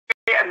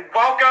and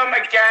welcome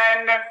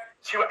again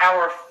to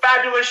our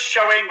fabulous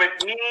showing with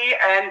me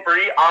and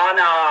Brianna.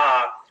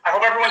 I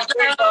hope everyone's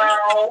doing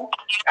well,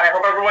 and I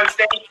hope everyone's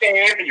staying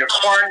safe in your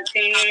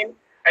quarantine.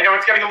 I know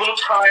it's getting a little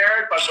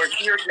tired, but we're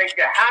here to make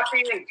you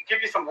happy and to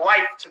give you some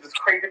life to this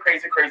crazy,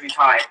 crazy, crazy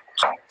time.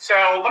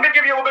 So let me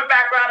give you a little bit of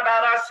background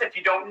about us. If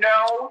you don't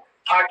know,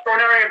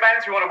 Xtraordinary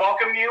Events, we want to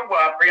welcome you.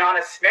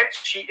 Brianna Smith,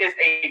 she is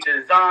a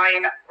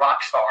design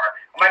rock star.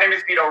 My name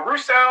is Vito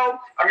Russo.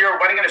 I'm your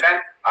wedding and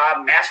event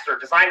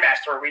design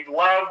master. We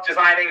love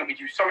designing, and we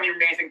do so many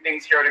amazing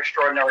things here at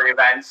Xtraordinary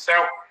Events. So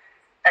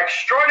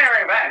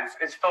Xtraordinary Events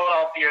is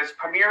Philadelphia's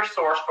premier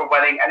source for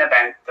wedding and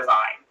event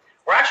design.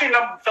 We're actually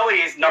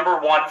Philly's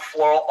 #1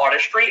 floral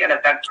artistry and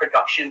event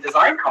production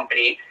design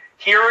company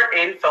here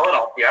in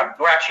Philadelphia.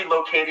 We're actually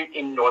located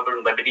in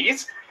Northern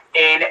Liberties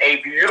in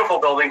a beautiful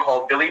building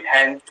called Billy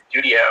Penn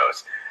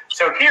Studios.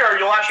 So here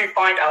you'll actually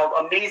find an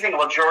amazing,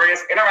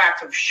 luxurious,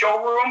 interactive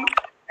showroom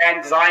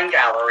and design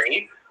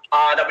gallery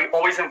that we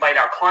always invite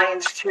our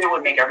clients to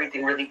and make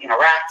everything really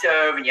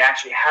interactive, and you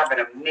actually have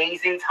an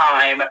amazing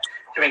time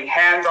doing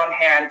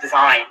hands-on-hand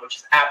design, which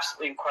is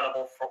absolutely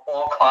incredible for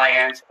all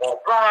clients,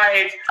 all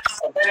brides,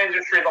 event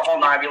industry, the whole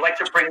nine. We like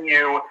to bring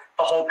you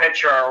the whole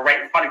picture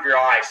right in front of your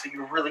eyes so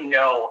you really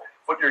know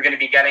what you're going to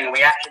be getting, and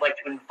we actually like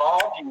to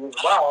involve you as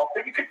well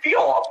so you could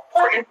feel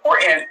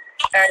important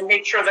and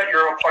make sure that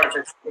you're a part of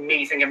this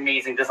amazing,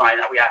 amazing design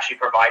that we actually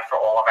provide for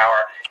all of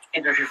our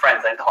industry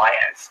friends and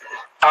clients.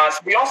 So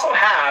we also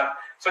have,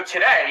 so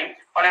today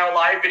on our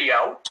live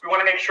video, we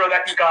want to make sure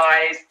that you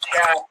guys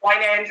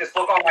sign in, just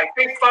look on my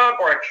Facebook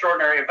or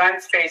Xtraordinary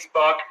Events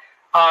Facebook,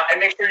 and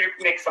make sure you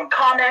make some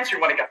comments. We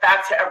want to get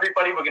back to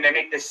everybody. We're going to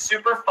make this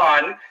super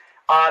fun.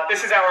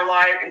 This is our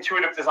live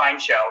intuitive design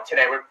show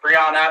today with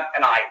Brianna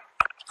and I.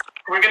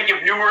 We're going to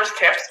give numerous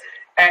tips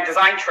and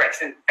design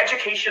tricks and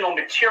educational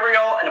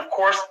material, and of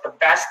course, the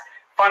best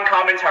fun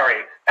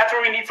commentary. That's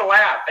where we need to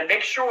laugh and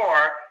make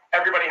sure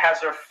everybody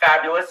has their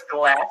fabulous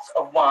glass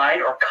of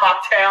wine or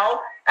cocktail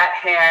at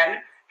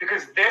hand,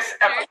 because this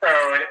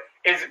episode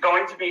is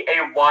going to be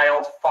a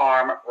wild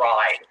farm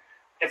ride.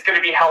 It's going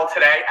to be held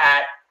today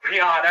at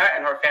Brianna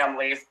and her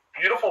family's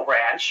beautiful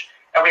ranch,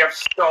 and we have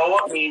so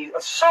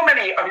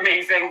many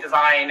amazing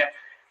design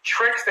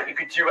tricks that you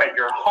could do at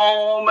your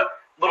home,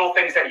 little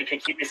things that you can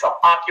keep yourself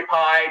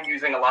occupied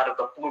using a lot of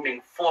the blooming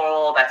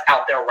floral that's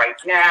out there right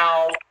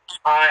now,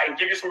 and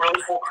give you some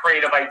really cool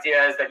creative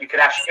ideas that you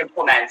could actually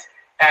implement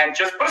and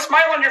just put a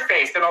smile on your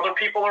face and other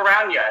people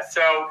around you.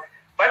 So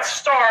let's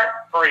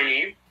start,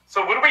 Bree.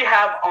 So what do we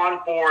have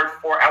on board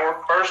for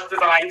our first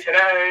design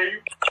today?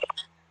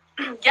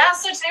 Yeah,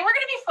 so today we're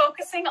going to be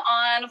focusing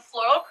on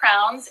floral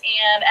crowns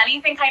and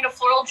anything kind of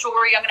floral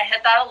jewelry. I'm going to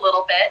hit that a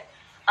little bit.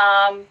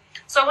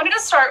 So I wanted to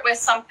start with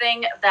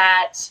something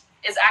that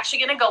is actually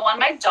going to go on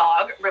my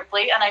dog,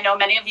 Ripley, and I know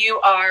many of you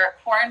are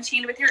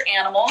quarantined with your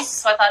animals,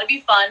 so I thought it'd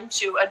be fun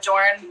to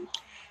adorn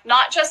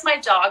not just my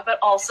dog, but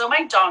also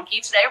my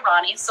donkey today,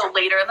 Ronnie. So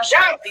later in the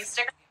show, please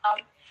stick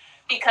around,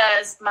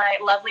 because my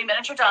lovely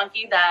miniature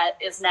donkey that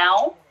is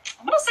now,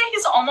 I'm going to say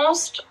he's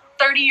almost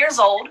 30 years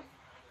old.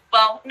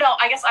 Well, no,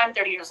 I guess I'm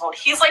 30 years old.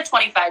 He's like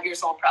 25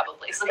 years old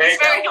probably, so he's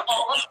very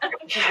old.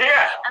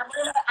 Yeah.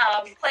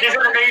 He's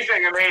an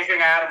amazing,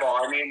 amazing animal.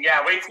 I mean,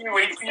 yeah, wait till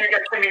you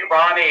get to meet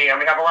Ronnie, and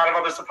we have a lot of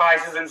other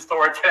surprises in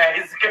store today.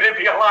 It's going to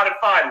be a lot of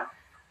fun.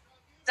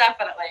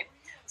 Definitely.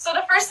 So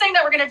the first thing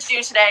that we're going to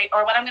do today,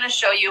 or what I'm going to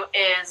show you,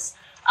 is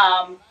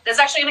this is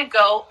actually going to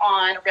go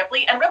on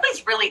Ripley, and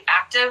Ripley's really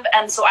active,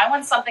 and so I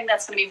want something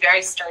that's going to be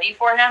very sturdy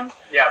for him.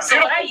 Yeah, so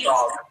beautiful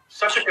dog.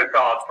 Such a good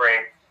dog,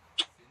 Bree.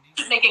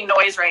 He's making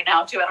noise right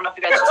now, too. I don't know if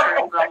you guys just heard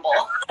him grumble.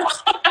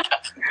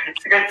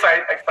 It's a good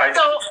exciting.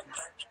 So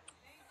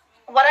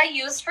what I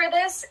used for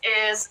this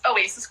is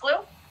Oasis glue.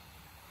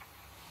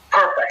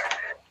 Perfect.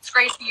 It's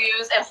great to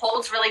use. It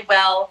holds really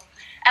well.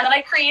 And then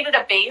I created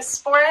a base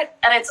for it,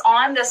 and it's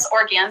on this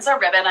organza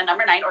ribbon, a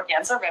number 9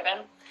 organza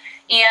ribbon.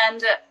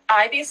 And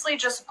I basically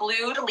just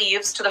glued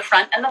leaves to the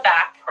front and the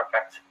back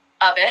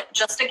of it,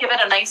 just to give it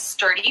a nice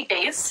sturdy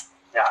base.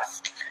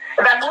 Yes.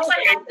 And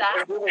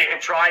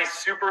it dries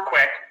super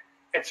quick.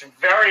 It's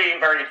very,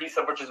 very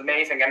adhesive, which is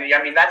amazing. And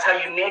I mean, that's how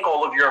you make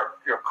all of your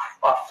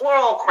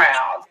floral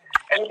crowns.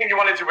 Anything you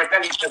want to do with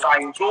any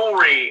design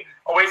jewelry,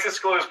 Oasis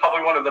glue is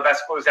probably one of the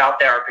best glues out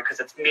there because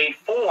it's made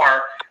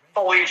for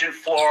foliage and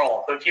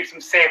floral. So it keeps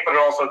them safe, but it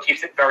also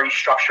keeps it very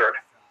structured.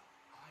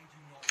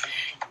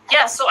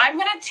 Yeah, so I'm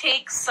going to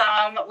take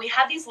some, we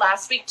had these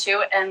last week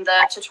too in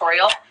the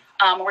tutorial.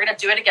 We're going to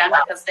do it again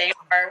because they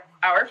are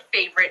our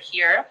favorite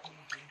here.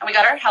 And we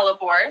got our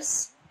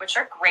hellebores, which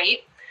are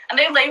great. And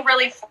they lay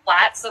really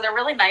flat, so they're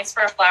really nice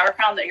for a flower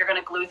crown that you're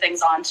going to glue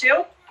things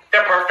onto.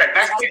 They're perfect.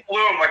 Nice and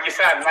bloom, like you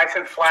said, nice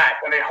and flat,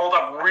 and they hold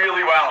up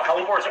really well.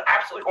 Hellebores are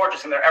absolutely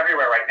gorgeous, and they're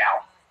everywhere right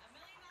now.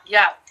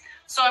 Yeah.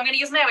 So I'm going to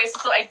use my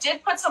Oasis glue. I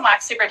did put some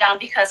wax paper down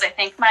because I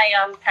think my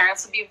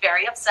parents would be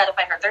very upset if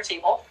I hurt their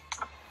table.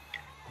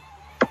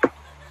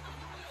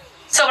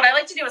 So what I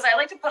like to do is I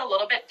like to put a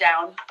little bit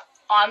down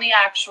on the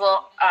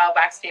actual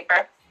wax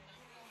paper.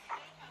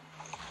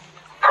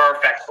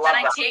 Perfect. Love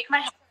then I take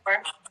my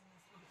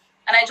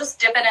And I just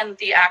dip it in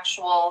the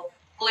actual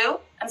glue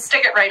and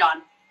stick it right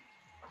on.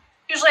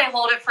 Usually I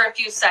hold it for a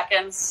few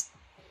seconds,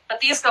 but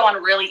these go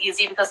on really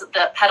easy because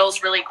the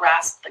petals really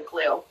grasp the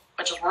glue,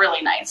 which is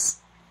really nice.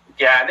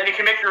 Yeah, and then you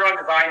can make your own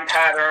design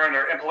pattern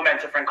or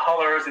implement different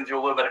colors and do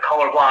a little bit of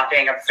color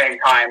blocking at the same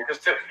time.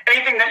 Just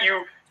anything that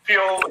you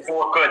feel will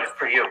look good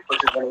for you, which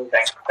is amazing.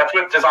 That's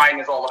what design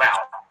is all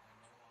about.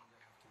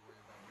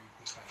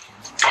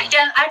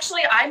 Yeah,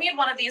 actually, I made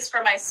one of these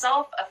for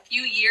myself a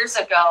few years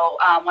ago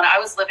when I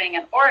was living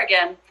in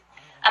Oregon, and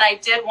I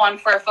did one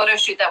for a photo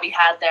shoot that we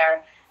had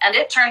there, and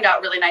it turned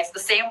out really nice. The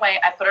same way,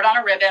 I put it on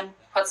a ribbon,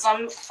 put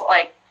some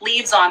like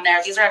leaves on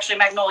there. These are actually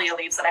magnolia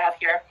leaves that I have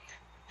here.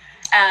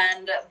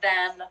 And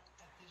then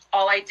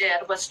all I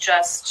did was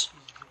just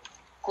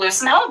glue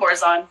some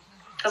hellebores on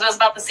because it was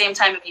about the same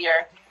time of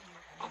year.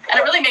 And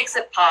it really makes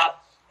it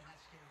pop.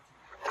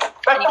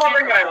 That's one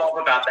thing that I love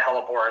about the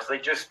hellebores.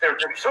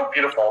 They're so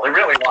beautiful. They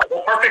really are.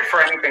 They're perfect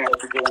for anything that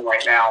you're doing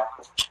right now.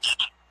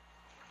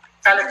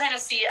 So you can kind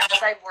of see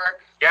as I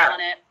work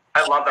on it.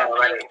 I love that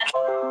already.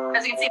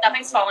 As you can see,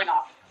 nothing's falling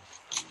off.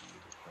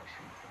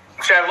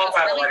 See, I love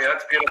that already.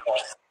 That's beautiful.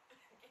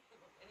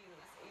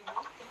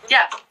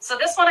 Yeah, so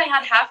this one I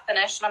had half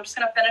finished, and I'm just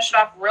going to finish it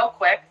off real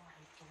quick.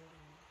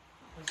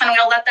 And I'm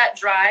going to let that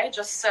dry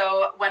just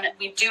so when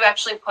we do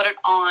actually put it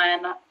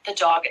on the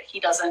dog, he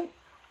doesn't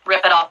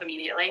rip it off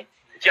immediately.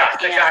 Yes,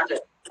 exactly.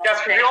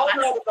 Yes, because we all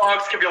know the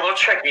dogs can be a little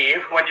tricky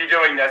when you're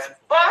doing this.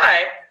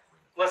 But,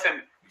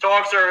 listen,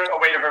 dogs are a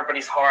weight of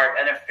everybody's heart,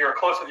 and if you're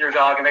close with your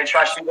dog and they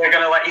trust you, they're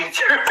going to let you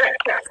do it.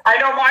 I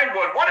know mine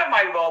would. One of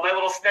mine will. My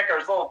little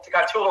Snickers,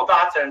 got two little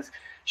Dachshunds.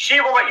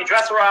 She will let you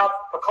dress her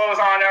up, put clothes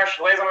on her,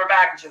 she lays on her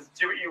back, and just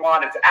do what you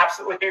want. It's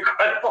absolutely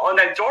incredible. And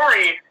then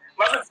Dory,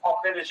 my little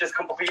Dolphin, is just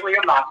completely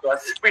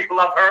obnoxious. We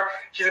love her.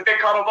 She's a big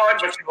cuddle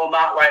bug, but she will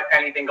not let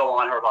anything go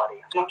on her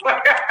body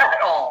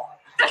at all.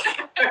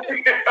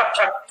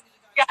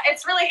 Yeah,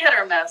 it's really hit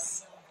or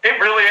miss. It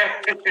really is.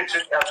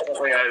 It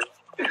definitely is.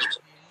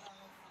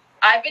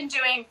 I've been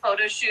doing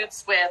photo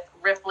shoots with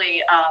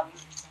Ripley,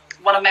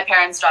 one of my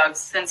parents' dogs,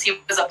 since he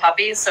was a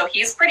puppy, so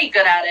he's pretty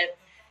good at it.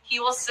 He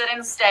will sit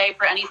and stay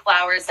for any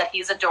flowers that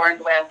he's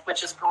adorned with,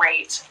 which is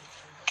great.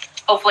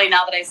 Hopefully,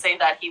 now that I say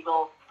that, he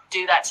will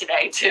do that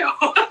today, too.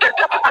 And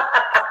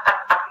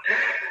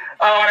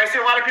I see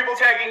a lot of people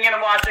tagging in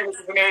and watching, which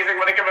is amazing. I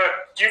want to give a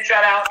huge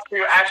shout out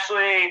to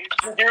Ashley.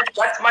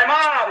 That's my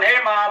mom. Hey,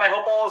 Mom. I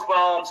hope all is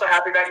well. I'm so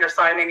happy that you're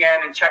signing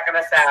in and checking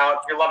us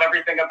out. You love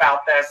everything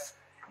about this.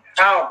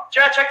 Oh,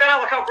 yeah, check that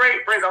out. Look how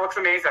great. That looks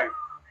amazing.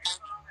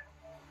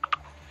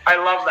 I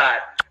love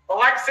that.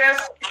 Alexis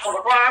from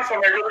the Bronx, one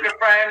of my really good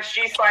friends,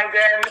 she signed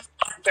in.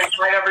 Thanks,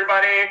 right,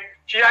 everybody.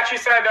 She actually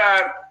said,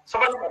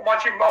 somebody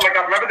wants you, oh my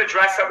God, remember the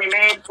dress that we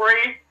made,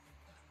 Bree?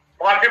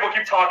 A lot of people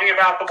keep talking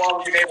about the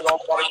one we made with all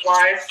the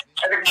butterflies.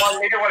 I think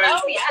maybe one of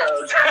the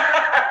episodes.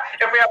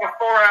 If we have a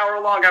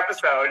 4-hour-long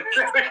episode,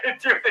 we can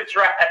do the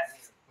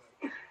dress.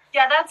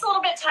 Yeah, that's a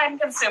little bit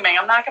time-consuming,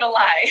 I'm not going to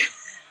lie.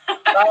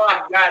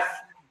 Oh, yes.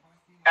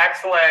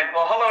 Excellent.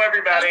 Well, hello,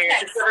 everybody.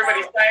 Thanks,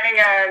 everybody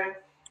signing in.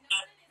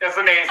 It's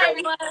amazing. Hi,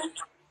 everyone.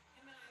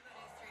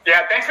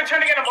 Yeah, thanks for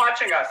tuning in and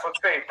watching us. Let's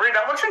see. Brie,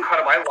 that looks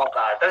incredible. I love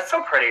that. That's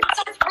so pretty.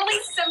 So it's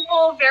really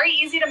simple, very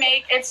easy to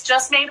make. It's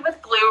just made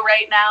with glue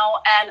right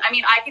now. And, I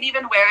mean, I could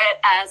even wear it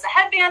as a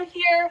headband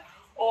here,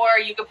 or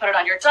you could put it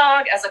on your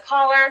dog as a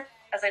collar,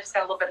 as I just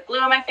got a little bit of glue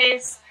on my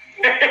face.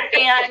 And,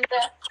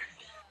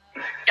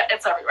 yeah,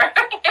 it's everywhere.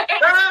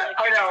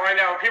 I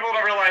know. People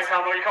don't realize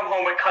how you come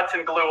home with cuts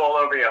and glue all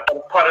over you. But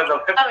it's part of the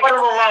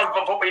love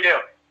of what we do.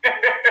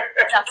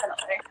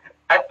 Definitely.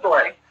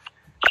 Excellent.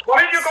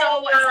 What did you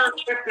go for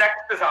this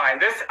next design?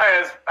 This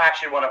is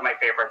actually one of my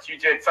favorites. You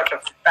did such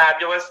a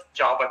fabulous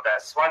job with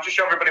this. Why don't you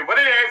show everybody what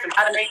it is and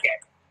how to make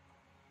it?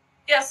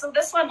 Yeah, so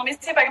this one, let me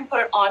see if I can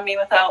put it on me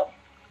without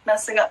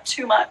messing up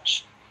too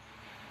much.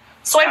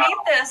 So I made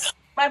this.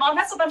 My mom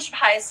has a bunch of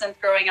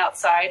hyacinth growing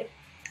outside,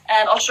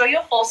 and I'll show you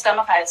a full stem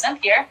of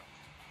hyacinth here.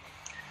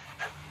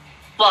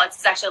 Well,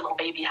 it's actually a little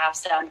baby half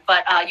stem,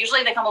 but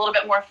usually they come a little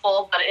bit more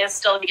full, but it is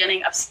still the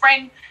beginning of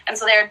spring, and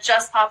so they're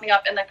just popping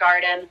up in the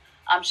garden.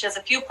 She has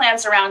a few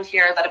plants around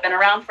here that have been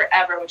around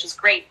forever, which is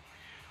great.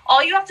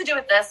 All you have to do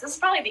with this is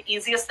probably the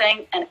easiest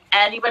thing, and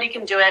anybody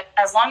can do it.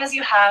 As long as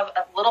you have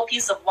a little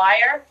piece of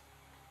wire,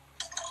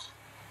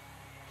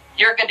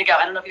 you're good to go.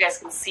 I don't know if you guys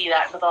can see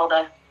that with all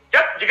the...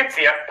 Yep, you can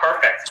see it.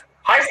 Perfect.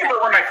 Hyacinth are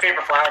one of my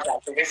favorite flowers,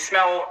 actually. They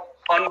smell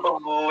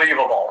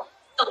unbelievable.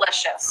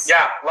 Delicious.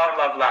 Yeah, love,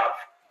 love, love.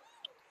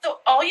 So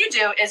all you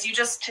do is you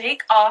just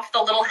take off the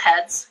little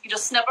heads. You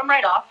just snip them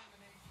right off.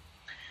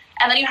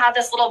 And then you have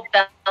this little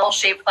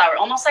bell-shaped flower,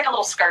 almost like a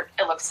little skirt,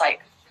 it looks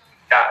like.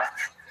 Yeah.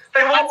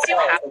 They hold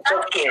up.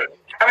 So cute.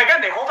 And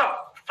again, they hold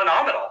up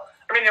phenomenal.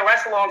 I mean, they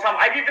last a long time.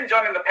 I've even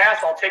done in the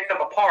past, I'll take them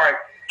apart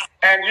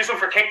and use them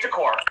for cake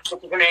decor,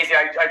 which is amazing.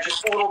 I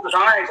just do little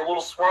designs,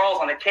 little swirls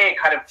on the cake,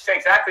 kind of say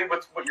exactly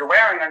what you're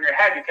wearing on your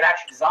head. You can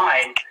actually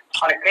design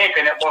on a cake,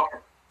 and it looks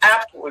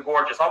absolutely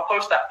gorgeous. I'll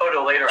post that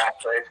photo later,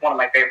 actually. It's one of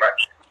my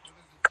favorites.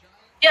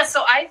 Yeah,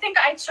 so I think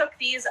I took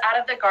these out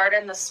of the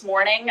garden this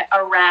morning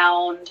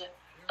around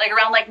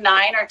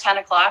 9 or 10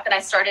 o'clock, and I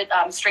started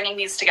stringing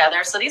these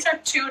together. So these are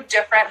two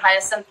different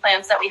hyacinth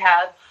plants that we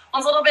have.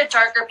 One's a little bit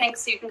darker pink,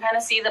 so you can kind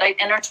of see that I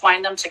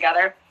intertwined them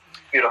together.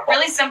 Beautiful.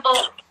 Really simple.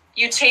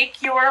 You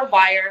take your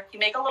wire, you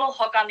make a little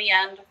hook on the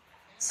end,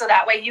 so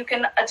that way you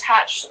can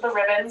attach the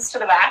ribbons to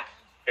the back.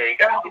 There you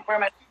go.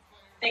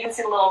 You can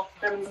see the little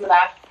ribbons in the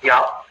back.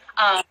 Yeah.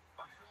 And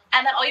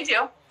then all you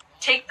do,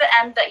 take the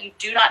end that you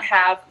do not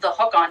have the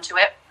hook onto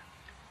it,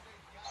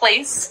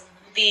 place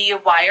the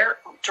wire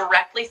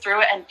directly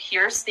through it and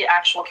pierce the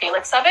actual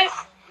calyx of it.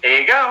 There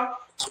you go.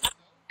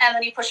 And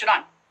then you push it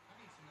on.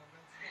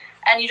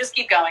 And you just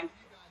keep going.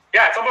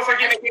 Yeah, it's almost like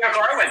you're making a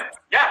garland.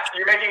 Yeah,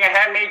 you're making a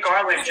handmade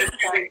garland just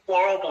using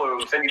floral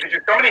blooms. And you can do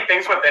so many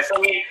things with this.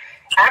 I mean,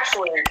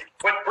 actually,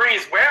 what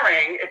Bree's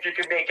wearing, if you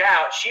could make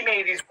out, she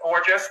made these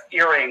gorgeous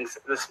earrings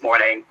this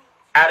morning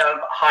out of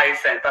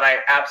hyacinth that I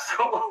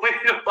absolutely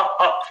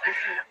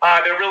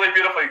love. They're really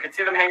beautiful. You can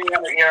see them hanging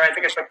on the ear. I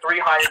think it's like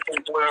 3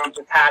 hyacinth blooms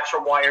attached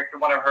or wired to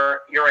one of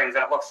her earrings,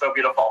 and it looks so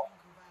beautiful.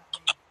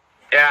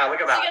 Yeah,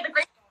 look at that. So yeah, the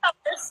great thing about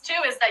this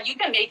too is that you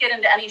can make it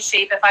into any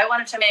shape. If I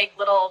wanted to make a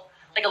little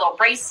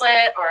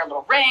bracelet or a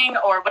little ring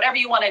or whatever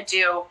you want to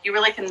do, you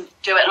really can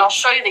do it. And I'll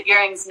show you the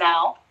earrings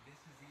now.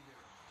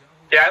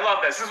 Yeah, I love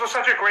this. This was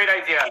such a great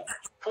idea.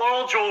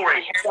 Floral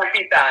jewelry. Can't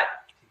beat that.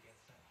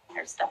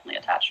 Hair's definitely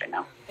attached right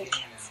now.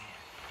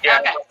 Yeah,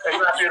 okay.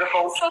 Isn't that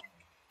beautiful? So,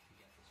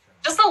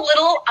 just a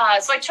little,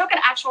 so I took an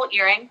actual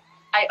earring.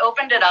 I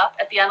opened it up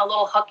at the end, a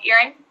little hook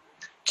earring.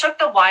 Took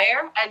the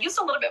wire. I used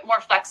a little bit more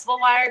flexible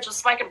wire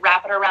just so I could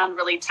wrap it around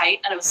really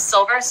tight. And it was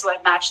silver, so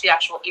it matched the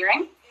actual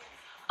earring.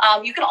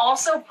 You can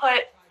also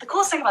put, the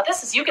coolest thing about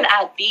this is you can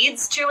add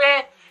beads to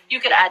it. You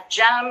could add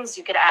gems.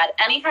 You could add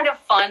any kind of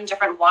fun,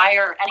 different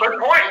wire, anything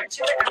you want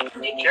to it. You can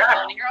make it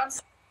on your own.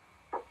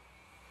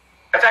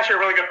 That's actually a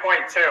really good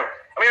point, too.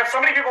 And we have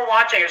so many people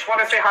watching. I just want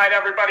to say hi to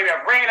everybody. We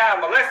have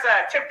Raina,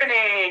 Melissa,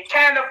 Tiffany,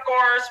 Ken, of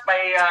course,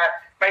 my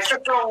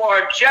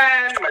sister-in-law,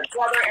 Jen, my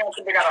brother,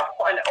 Anthony. We got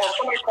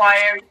so many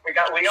clients. We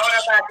got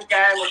Leona back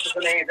again, which is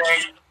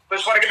amazing.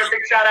 Just want to give a big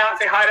shout-out and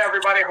say hi to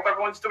everybody. I hope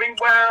everyone's doing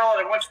well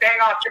and everyone's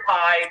staying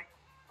occupied.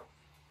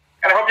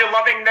 And I hope you're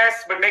loving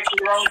this with making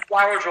your own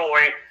flower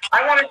jewelry.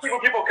 I want to see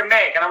what people can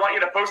make, and I want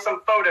you to post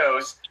some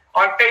photos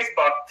on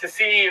Facebook to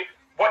see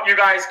what you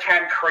guys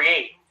can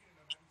create.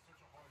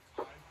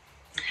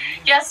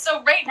 Yes,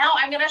 so right now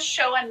I'm going to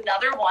show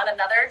another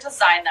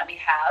design that we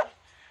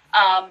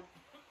have.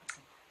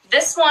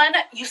 This one,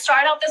 you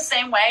start out the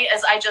same way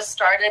as I just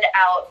started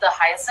out the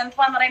hyacinth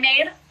one that I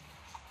made.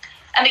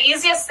 And the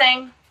easiest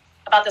thing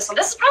about this one,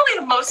 this is probably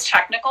the most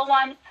technical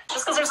one,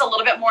 just because there's a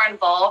little bit more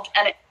involved,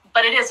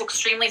 but it is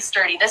extremely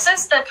sturdy. This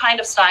is the kind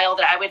of style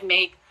that I would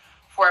make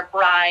for a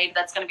bride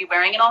that's going to be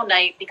wearing it all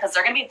night because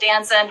they're going to be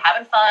dancing,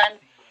 having fun,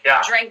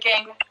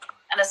 drinking.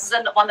 And this is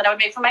one that I would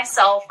make for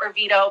myself or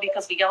Vito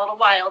because we get a little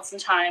wild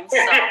sometimes. So.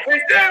 We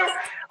do. Oh,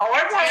 I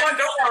want one.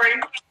 Don't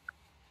worry.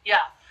 Yeah.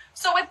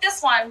 So with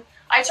this one,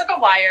 I took a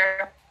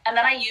wire and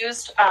then I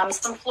used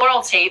some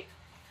floral tape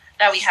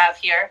that we have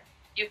here.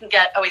 You can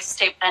get Oasis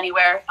tape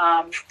anywhere.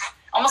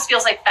 Almost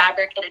feels like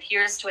fabric. It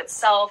adheres to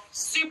itself.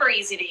 Super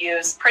easy to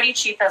use. Pretty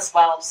cheap as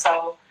well.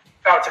 So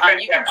it's a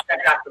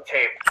fantastic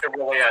tape. It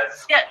really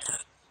is. Yeah.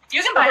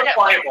 You can buy it at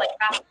like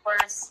craft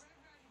stores.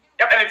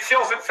 Yep, and it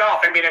seals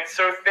itself. I mean, it's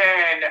so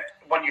thin.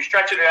 When you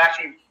stretch it, it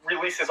actually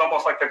releases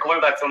almost like the glue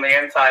that's on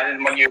the inside.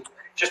 And when you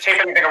just tape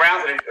anything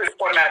around it, it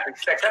automatically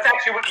sticks. That's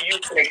actually what you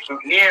use to make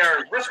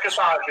boutonnieres, wrist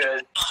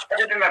corsages,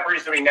 everything that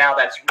Bree's doing now.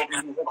 That's what we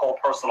usually call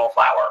personal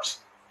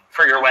flowers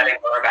for your wedding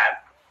or event.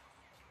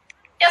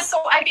 Yeah,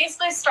 so I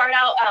basically start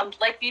out,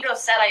 like Vito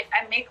said, I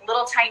make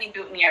little tiny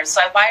boutonnieres.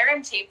 So I wire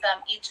and tape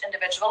them each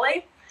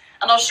individually.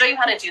 And I'll show you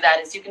how to do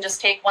that. Is you can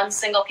just take one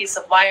single piece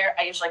of wire.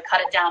 I usually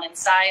cut it down in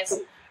size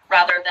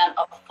rather than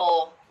a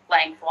full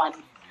length one.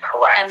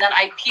 Correct. And then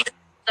I pierce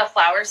the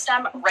flower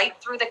stem right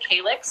through the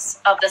calyx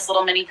of this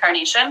little mini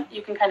carnation.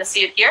 You can kind of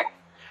see it here,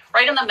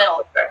 right in the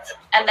middle. Perfect.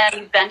 And then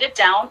you bend it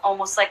down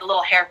almost like a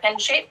little hairpin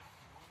shape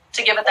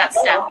to give it that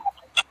stem.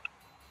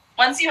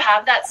 Once you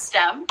have that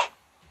stem,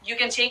 you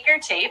can take your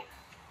tape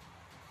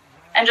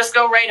and just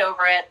go right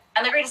over it.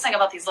 And the greatest thing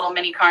about these little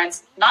mini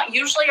carns, not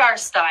usually our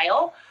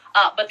style,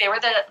 but they were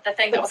the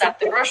thing that was at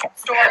the grocery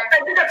store.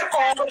 I think that's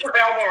all that's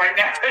available right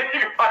now that you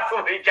can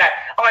possibly get.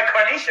 I'm like,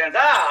 carnations,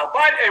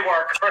 but they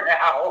work for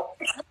now.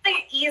 It's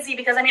really easy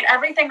because, I mean,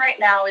 everything right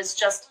now is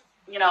just,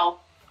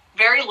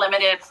 very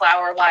limited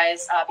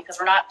flower-wise because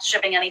we're not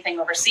shipping anything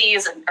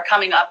overseas or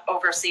coming up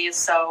overseas.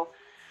 So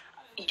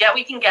you get what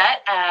you can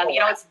get. And,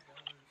 it's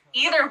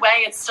either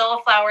way, it's still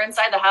a flower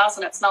inside the house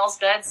and it smells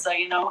good. So,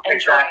 enjoy.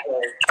 Exactly.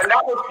 And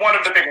that was one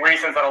of the big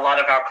reasons that a lot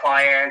of our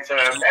clients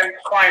and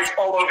clients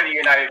all over the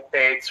United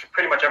States,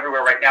 pretty much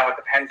everywhere right now with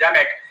the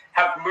pandemic,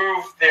 have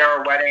moved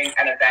their wedding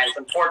and events,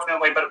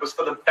 unfortunately, but it was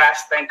for the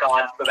best, thank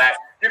God, so that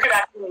you could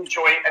actually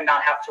enjoy it and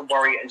not have to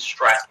worry and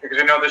stress, because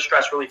the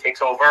stress really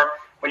takes over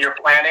when you're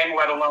planning,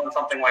 let alone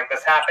something like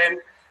this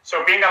happen.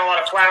 So being that a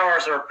lot of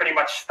flowers are pretty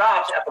much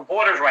stopped at the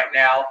borders right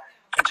now,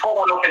 until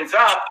one opens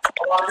up,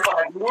 a lot of people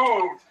have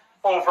moved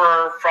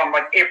over from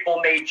like April,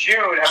 May,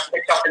 June, have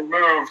picked up and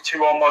moved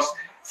to almost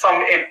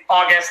some in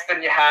August,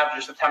 then you have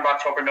your September,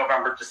 October,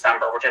 November,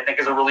 December, which I think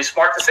is a really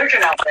smart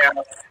decision out there.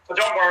 So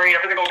don't worry,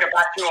 everything will get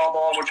back to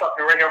normal.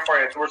 We're right here for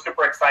you. So we're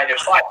super excited.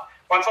 But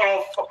once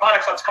all the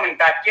product starts coming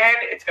back in,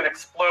 it's going to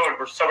explode.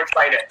 We're so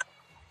excited.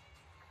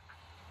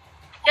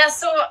 Yeah,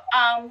 so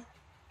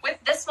with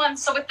this one,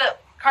 so with the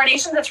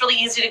carnations, it's really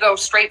easy to go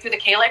straight through the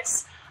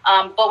calyx.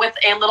 But with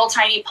a little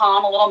tiny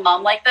palm, a little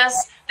mum like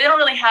this, they don't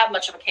really have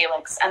much of a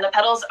calyx. And the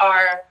petals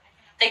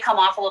they come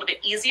off a little bit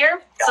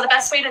easier. So the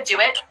best way to do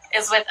it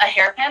is with a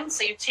hairpin.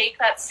 So you take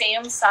that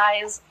same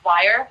size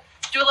wire,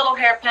 do a little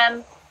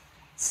hairpin,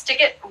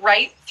 stick it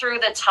right through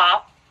the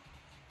top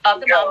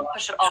of the mum,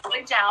 push it all the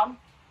way down,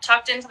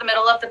 tucked into the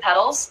middle of the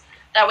petals.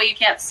 That way you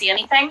can't see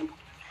anything.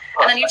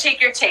 And then you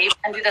take your tape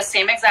and do the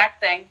same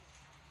exact thing.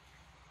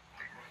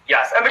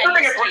 Yes, and the good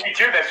thing is when you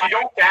do this, you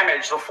don't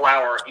damage the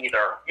flower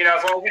either. You know,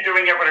 as long as you're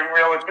doing it with a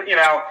real, you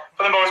know,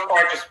 for the most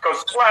part, just go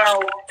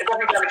slow. It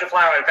doesn't damage the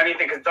flower, if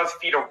anything, because it does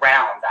feed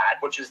around that,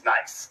 which is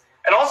nice.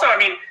 And also, I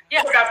mean,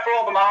 look out for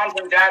all the moms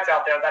and dads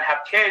out there that have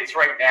kids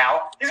right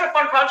now. These are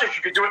fun projects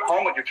you could do at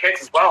home with your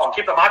kids as well and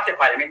keep them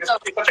occupied. I mean, this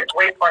would be such a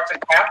great arts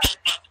and crafts,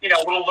 you know,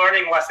 little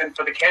learning lesson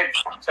for the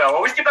kids. So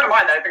always keep that in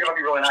mind. I think it'll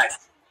be really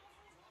nice.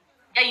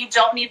 Yeah, you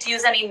don't need to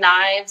use any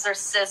knives or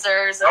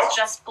scissors. It's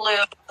just glue.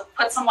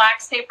 Put some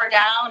wax paper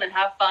down and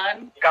have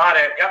fun. Got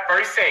it. Yep,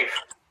 very safe.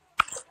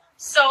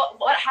 So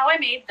how I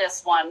made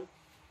this one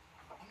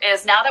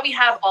is now that we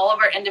have all of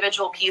our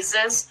individual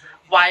pieces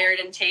wired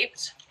and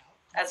taped,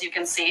 as you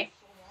can see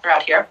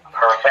throughout here.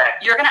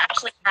 Perfect. You're going to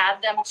actually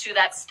add them to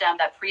that stem,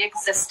 that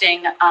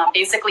pre-existing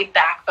basically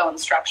backbone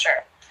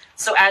structure.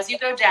 So as you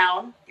go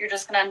down, you're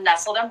just going to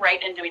nestle them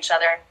right into each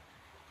other,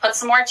 put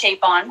some more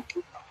tape on,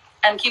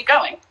 and keep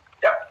going.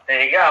 Yep,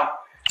 there you go.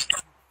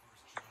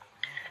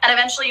 And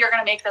eventually you're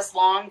going to make this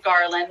long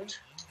garland.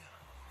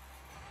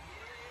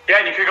 Yeah,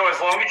 and you could go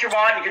as long as you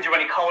want. You could do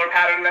any color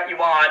pattern that you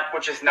want,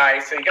 which is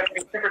nice. So you get to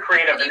be super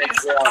creative. You can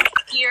start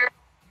here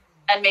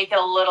and make it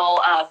a little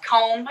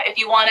comb if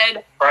you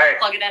wanted. Right.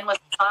 Plug it in with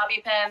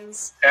bobby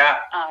pins. Yeah.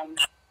 I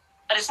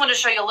just wanted to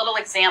show you a little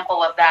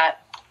example of that.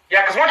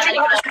 Yeah, because once you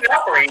know how to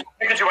operate,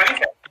 you can do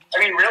anything. I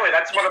mean, really,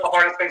 that's one of the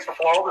hardest things for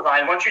floral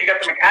design. Once you get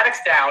the mechanics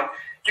down,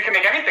 you can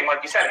make anything, like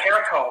you said,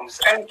 hair combs,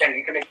 anything.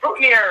 You can make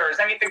boutonnieres,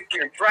 anything for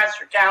your dress,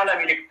 your gown. I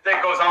mean,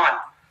 it goes on.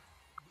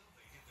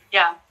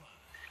 Yeah.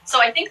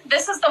 So I think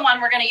this is the one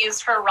we're going to use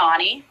for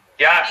Ronnie.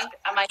 Yeah.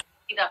 I think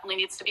he definitely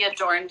needs to be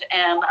adorned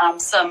in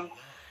some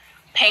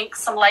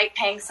pinks, some light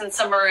pinks, and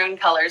some maroon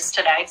colors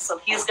today. So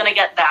he's going to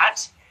get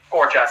that.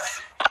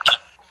 Gorgeous.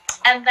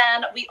 And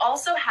then we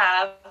also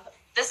have,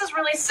 this is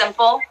really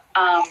simple.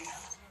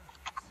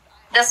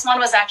 This one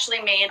was actually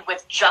made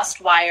with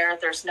just wire.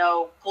 There's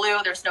no glue.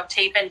 There's no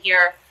tape in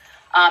here.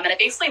 And I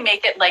basically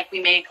make it like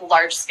we make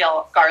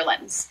large-scale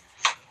garlands.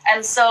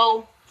 And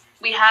so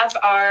we have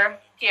our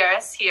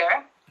tiaras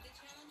here.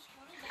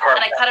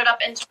 Perfect. And I cut it up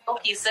into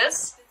little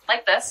pieces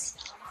like this.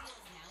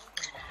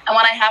 And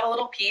when I have a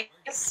little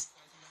piece,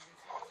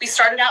 we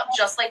started out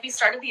just like we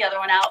started the other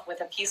one out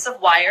with a piece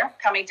of wire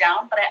coming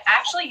down. But I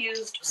actually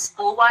used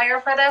spool wire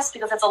for this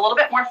because it's a little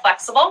bit more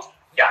flexible.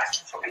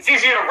 Yes, it's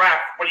easier to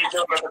wrap when you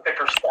do it with a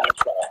thicker stem.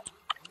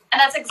 And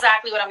that's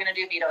exactly what I'm going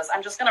to do, Vito.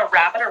 I'm just going to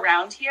wrap it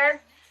around here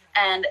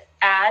and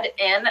add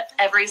in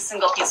every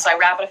single piece. So I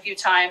wrap it a few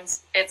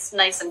times. It's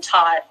nice and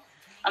taut.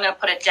 I'm going to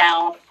put it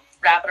down,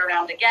 wrap it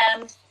around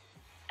again.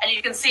 And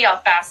you can see how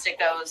fast it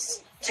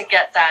goes to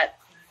get that.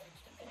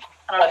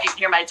 I don't know if you can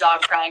hear my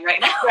dog crying right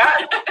now.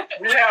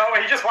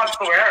 No, he just wants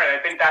to wear it.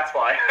 I think that's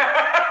why.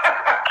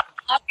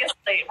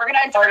 Obviously. We're going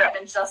to adorn him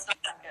in just a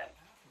second.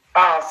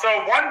 So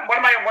one of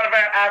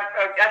our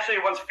actually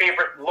one's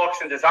favorite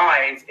looks and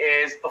designs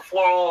is the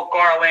floral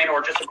garland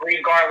or just a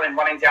green garland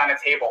running down a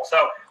table. So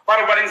a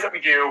lot of weddings that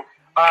we do,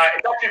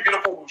 it's actually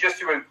beautiful to just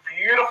do a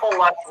beautiful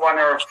lush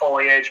runner of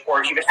foliage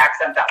or even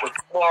accent that with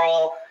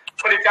floral.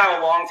 Put it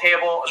down a long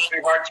table, a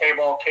sweetheart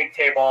table, cake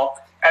table,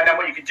 and then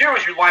what you could do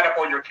is you line up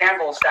all your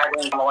candles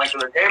staggering on the length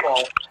of the table,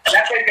 and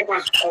that's how you get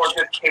those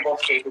gorgeous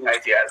tablescaping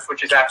ideas,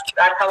 which is that's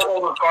how all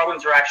those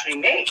garlands are actually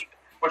made,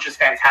 which is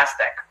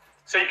fantastic.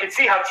 So you can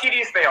see how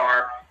tedious they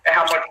are and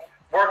how much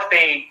work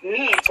they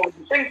need. So when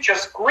you think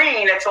just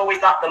green, it's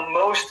always not the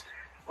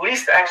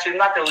least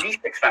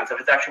expensive.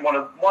 It's actually one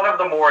of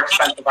the more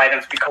expensive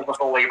items because of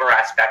the labor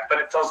aspect, but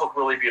it does look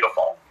really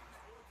beautiful.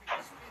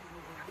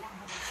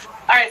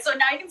 All right, so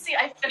now you can see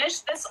I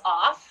finished this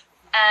off,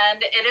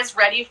 and it is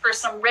ready for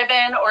some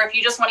ribbon, or if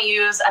you just want to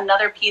use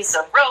another piece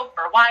of rope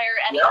or wire,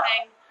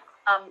 anything,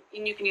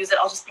 and you can use it.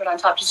 I'll just put it on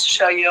top just to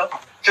show you.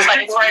 Just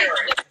keep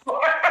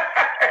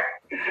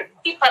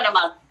Keep putting them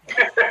on.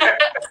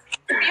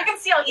 You can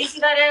see how easy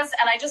that is,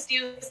 and I just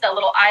used that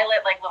little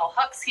eyelet, like little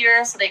hooks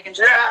here, so they can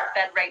just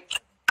bed right.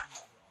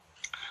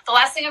 The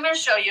last thing I'm going to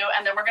show you,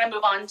 and then we're going to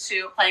move on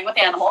to playing with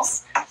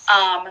animals,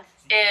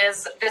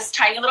 is this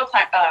tiny little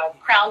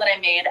crown that I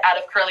made out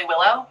of curly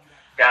willow.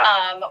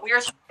 Yeah. We were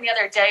talking the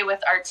other day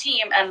with our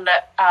team, and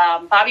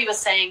Bobby was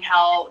saying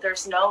how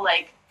there's no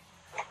like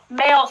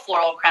male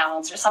floral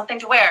crowns or something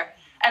to wear.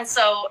 And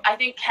so I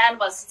think Ken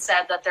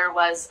said that there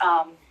was,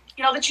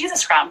 the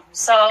Jesus crown.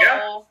 So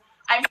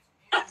I'm.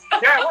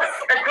 Yeah, look,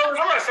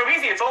 it's so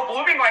easy. It's all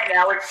blooming right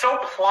now. It's so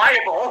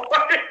pliable.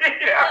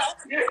 Yeah,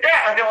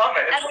 I love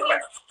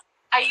it.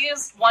 I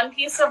used one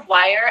piece of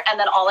wire, and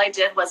then all I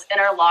did was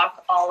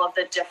interlock all of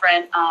the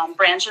different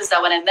branches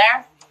that went in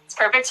there. It's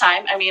perfect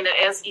time. I mean, it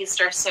is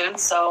Easter soon,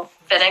 so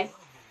fitting.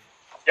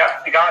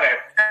 Yep, you got it.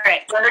 All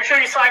right. Well, make sure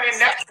you sign in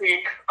next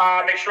week.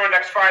 Make sure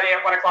next Friday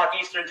at 1 o'clock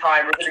Eastern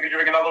time, we're going to be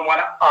doing another one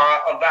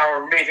of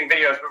our amazing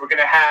videos, but we're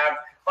going to have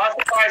lots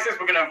of prizes.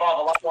 We're going to involve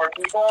a lot more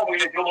people. We're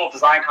going to do a little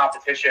design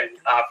competition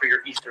for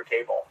your Easter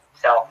table.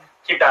 So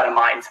keep that in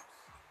mind.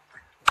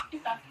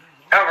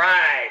 All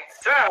right.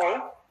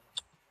 So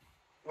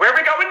where are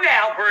we going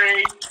now,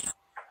 Bree?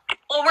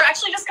 Well, we're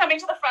actually just coming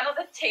to the front of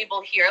the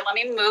table here. Let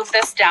me move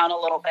this down a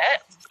little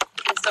bit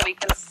so we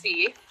can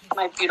see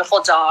my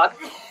beautiful dog.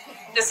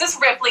 This is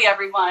Ripley,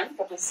 everyone.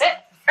 Go to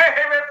sit.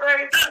 Hey,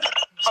 Ripley.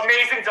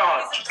 Amazing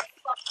dog.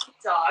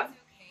 Dog.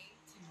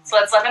 So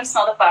let's let him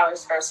smell the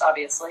flowers first,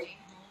 obviously.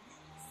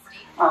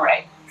 All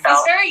right.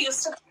 He's very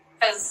used to it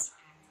because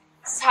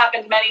this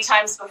happened many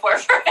times before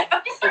for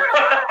him.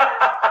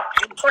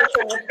 We're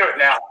so used to it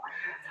now.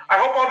 I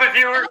hope all the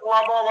viewers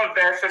love all of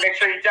this, and make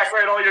sure you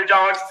decorate all your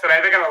dogs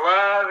today. They're going to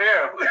love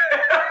you.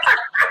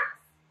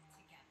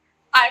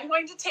 I'm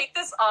going to take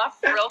this off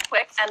real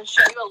quick and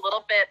show you a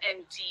little bit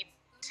in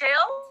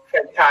detail.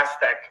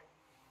 Fantastic.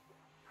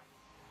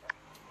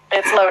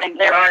 It's loading.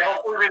 There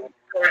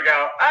we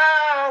go.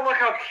 Oh, look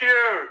how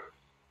cute.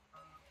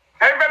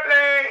 Hey,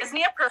 Ripley. Isn't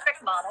he a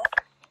perfect model?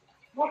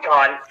 Oh,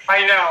 God.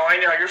 I know.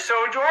 You're so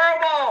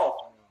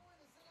adorable.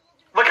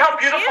 Look how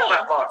beautiful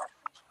that looks.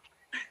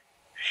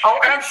 Oh,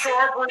 and I'm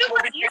sure Bruce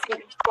will be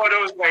taking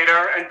photos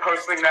later and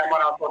posting them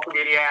on our social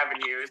media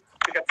avenues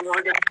to get some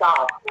really good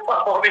stuff.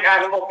 All the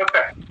animals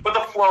with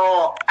the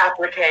floral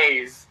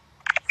appliques.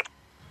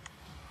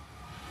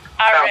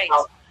 All right.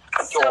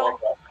 So,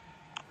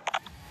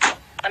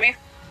 let me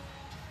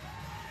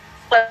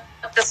flip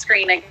the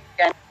screen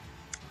again.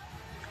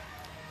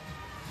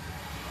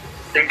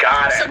 You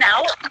got it. So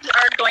now we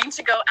are going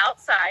to go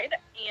outside,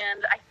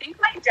 and I think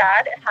my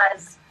dad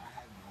has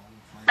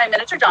my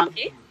miniature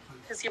donkey.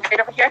 Is he right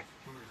over here?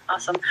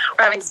 Awesome.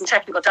 We're having some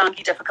technical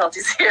donkey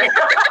difficulties here.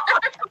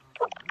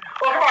 Oh,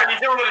 come on. You're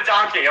dealing with a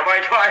donkey. Oh, my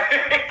God.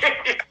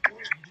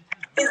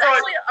 He's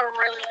actually a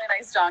really, really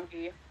nice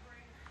donkey.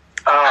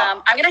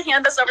 I'm going to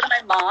hand this over to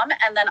my mom,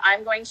 and then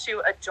I'm going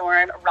to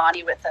adorn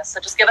Ronnie with this. So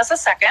just give us a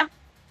second.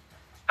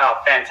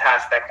 Oh,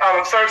 fantastic. Oh,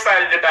 I'm so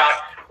excited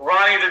about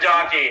Ronnie the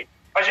donkey.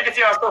 As you can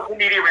see on social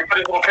media, we put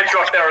his little picture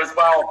up there as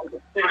well.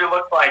 See what he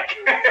looks like.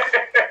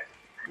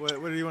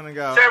 Where do you want to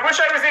go? So I wish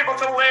I was able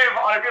to live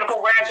on a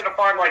beautiful ranch and a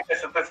farm like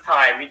this at this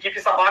time. You keep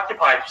yourself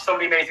occupied. There's so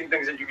many amazing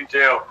things that you can do.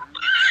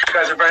 You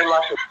guys are very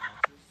lucky.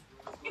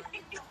 Is he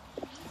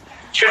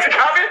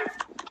coming?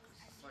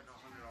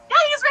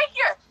 Yeah, he's right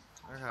here.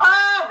 Okay.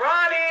 Oh,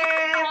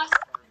 Ronnie!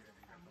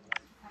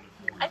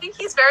 I think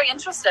he's very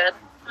interested.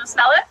 Want to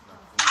smell it?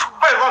 Oh,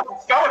 I love the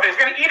smell of it. He's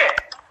going to eat it.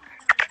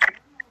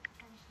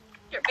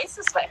 Here, face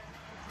this way.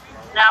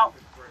 Now.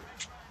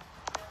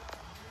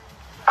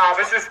 Oh,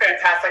 this is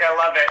fantastic. I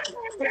love it.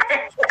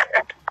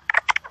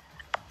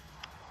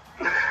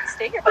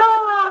 Stay here.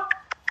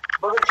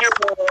 Look at you,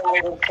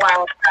 little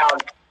flower crown.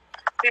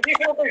 See, these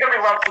are the things that we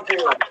love to do.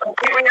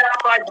 Completely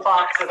outside the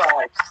box as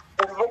always.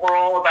 This is what we're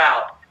all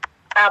about.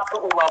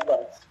 Absolutely love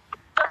this.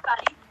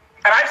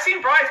 And I've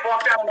seen Bryce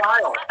walk down the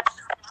aisle.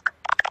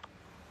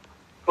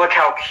 Look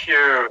how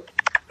cute.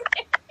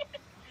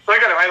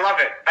 Look at him. I love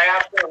it. I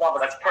absolutely love it.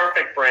 That's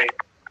perfect, Bray.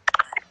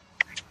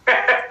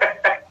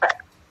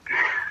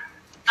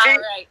 All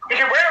right. You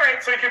can wear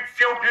it so you can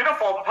feel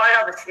beautiful, but probably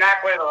have a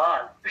snack later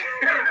on.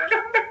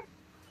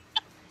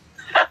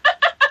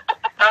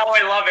 Oh,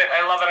 I love it.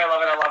 I love it. I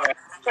love it. I love it.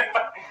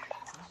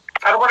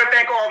 I want to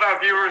thank all of our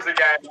viewers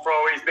again for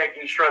always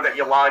making sure that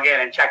you log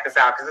in and check this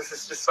out, because this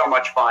is just so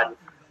much fun.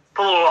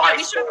 Put a little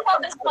we should have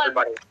called this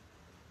one.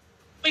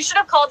 We should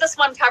have called this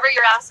one "Cover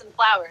Your Ass in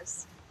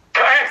Flowers."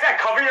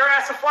 Cover your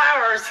ass in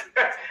flowers.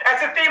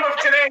 That's the theme of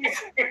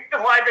today's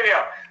live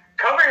video.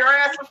 Cover your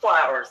ass in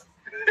flowers.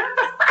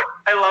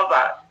 I love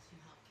that.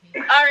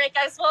 All right,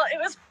 guys. Well, it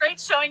was great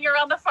showing you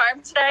around the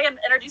farm today and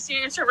introducing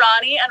you to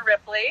Ronnie and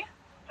Ripley.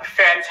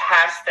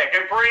 Fantastic.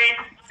 And Bree,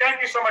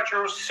 thank you so much.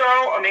 You're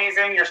so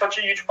amazing. You're such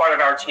a huge part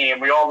of our team.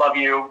 We all love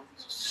you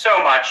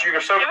so much.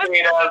 You're so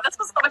creative. This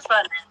was so much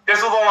fun.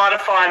 This was a lot of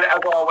fun, as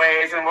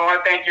always. And we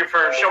want to thank you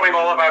for showing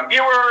all of our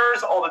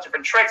viewers all the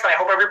different tricks. I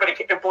hope everybody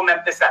can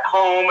implement this at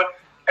home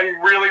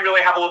and really,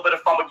 really have a little bit of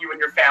fun with you and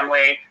your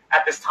family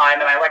at this time.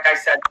 And like I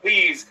said,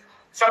 please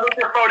send us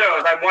your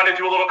photos. I want to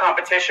do a little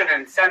competition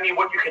and send me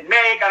what you can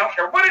make. I don't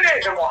care what it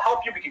is, and we'll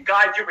help you. We can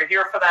guide you. We're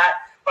here for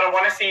that. But I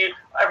want to see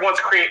everyone's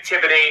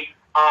creativity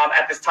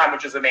at this time,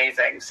 which is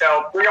amazing.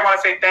 So, Bree, I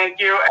want to say thank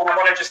you, and I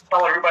want to just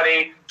tell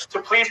everybody to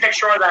please make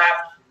sure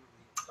that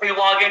We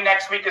log in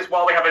next week as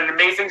well. We have an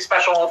amazing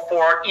special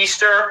for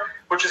Easter,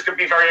 which is going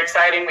to be very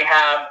exciting. We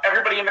have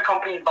everybody in the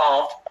company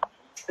involved.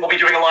 We'll be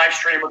doing a live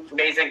stream, which is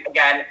amazing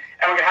again.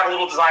 And we're going to have a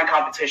little design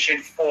competition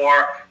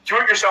for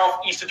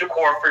do-it-yourself Easter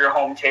decor for your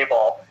home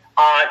table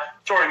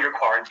during your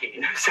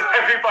quarantine. So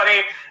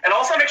everybody, and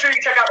also make sure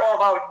you check out all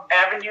of our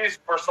avenues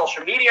for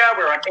social media.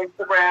 We're on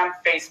Instagram,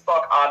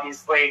 Facebook,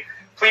 obviously.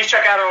 Please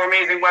check out our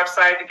amazing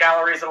website. The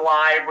gallery is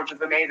live, which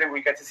is amazing.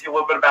 We get to see a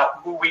little bit about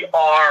who we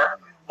are,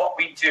 what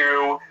we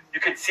do. You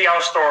can see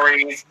our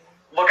stories,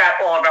 look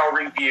at all of our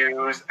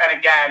reviews, and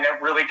again,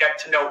 really get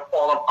to know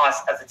all of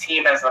us as a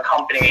team, as a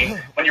company.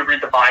 When you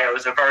read the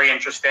bios, they're very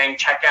interesting.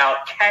 Check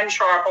out Ken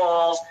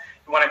Sharples.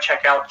 You want to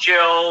check out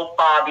Jill,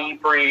 Bobby,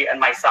 Bree, and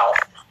myself.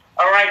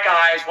 All right,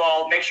 guys.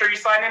 Well, make sure you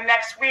sign in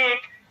next week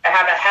and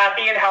have a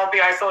happy and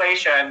healthy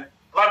isolation.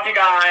 Love you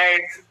guys.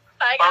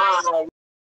 Bye, guys. Bye.